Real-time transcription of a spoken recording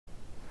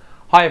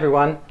Hi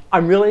everyone,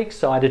 I'm really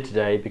excited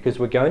today because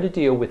we're going to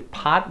deal with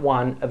part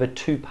one of a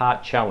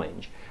two-part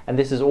challenge, and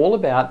this is all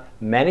about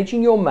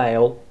managing your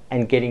mail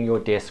and getting your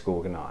desk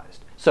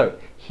organized. So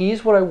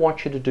here's what I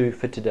want you to do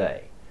for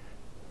today.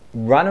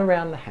 Run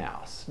around the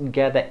house,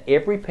 gather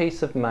every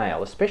piece of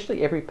mail,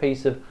 especially every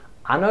piece of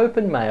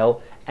unopened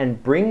mail,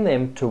 and bring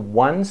them to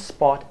one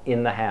spot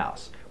in the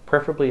house,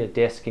 preferably a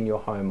desk in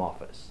your home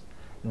office.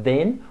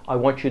 Then I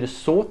want you to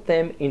sort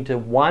them into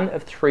one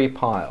of three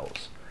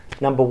piles.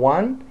 Number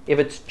one, if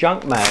it's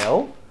junk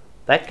mail,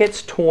 that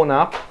gets torn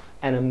up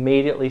and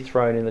immediately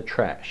thrown in the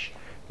trash.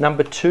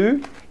 Number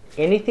two,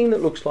 anything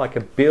that looks like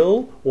a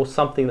bill or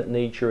something that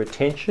needs your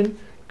attention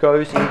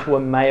goes into a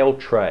mail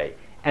tray.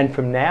 And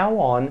from now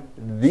on,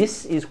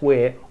 this is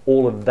where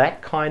all of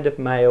that kind of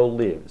mail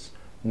lives.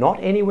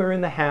 Not anywhere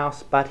in the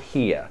house, but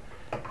here.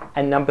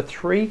 And number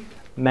three,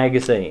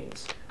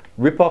 magazines.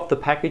 Rip off the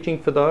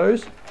packaging for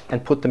those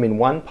and put them in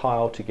one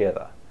pile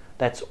together.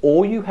 That's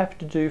all you have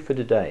to do for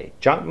today.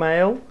 Junk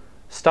mail,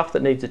 stuff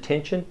that needs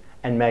attention,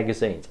 and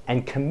magazines.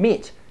 And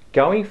commit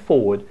going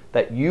forward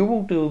that you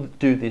will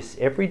do this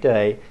every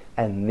day,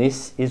 and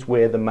this is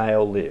where the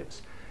mail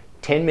lives.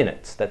 10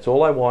 minutes, that's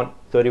all I want.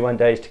 31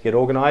 days to get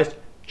organized.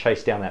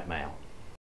 Chase down that mail.